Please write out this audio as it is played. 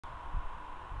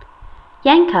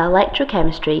Yenka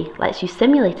Electrochemistry lets you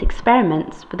simulate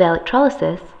experiments with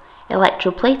electrolysis,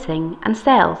 electroplating and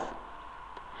cells.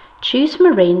 Choose from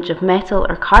a range of metal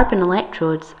or carbon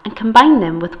electrodes and combine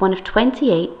them with one of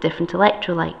 28 different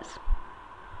electrolytes.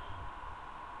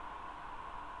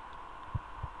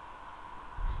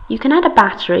 You can add a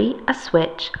battery, a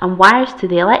switch and wires to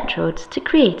the electrodes to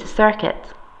create a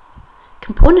circuit.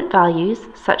 Component values,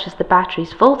 such as the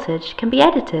battery's voltage, can be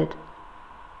edited.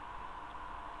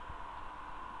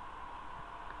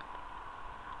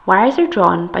 Wires are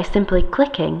drawn by simply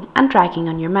clicking and dragging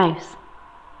on your mouse.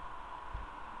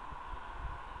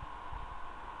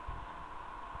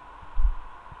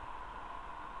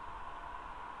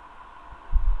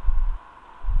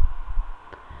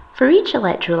 For each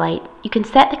electrolyte, you can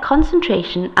set the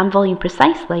concentration and volume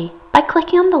precisely by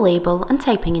clicking on the label and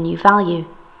typing a new value.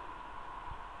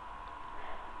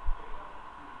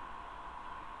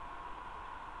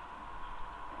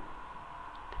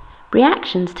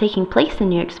 Reactions taking place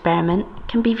in your experiment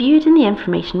can be viewed in the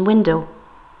information window.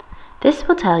 This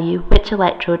will tell you which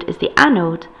electrode is the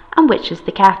anode and which is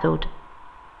the cathode.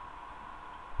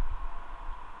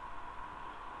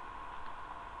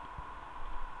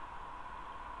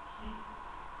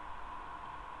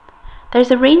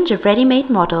 There's a range of ready-made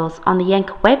models on the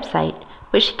Yenka website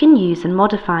which you can use and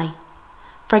modify.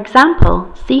 For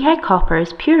example, see how copper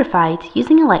is purified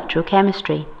using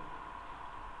electrochemistry.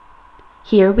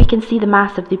 Here we can see the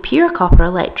mass of the pure copper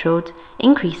electrode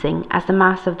increasing as the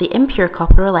mass of the impure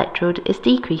copper electrode is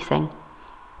decreasing.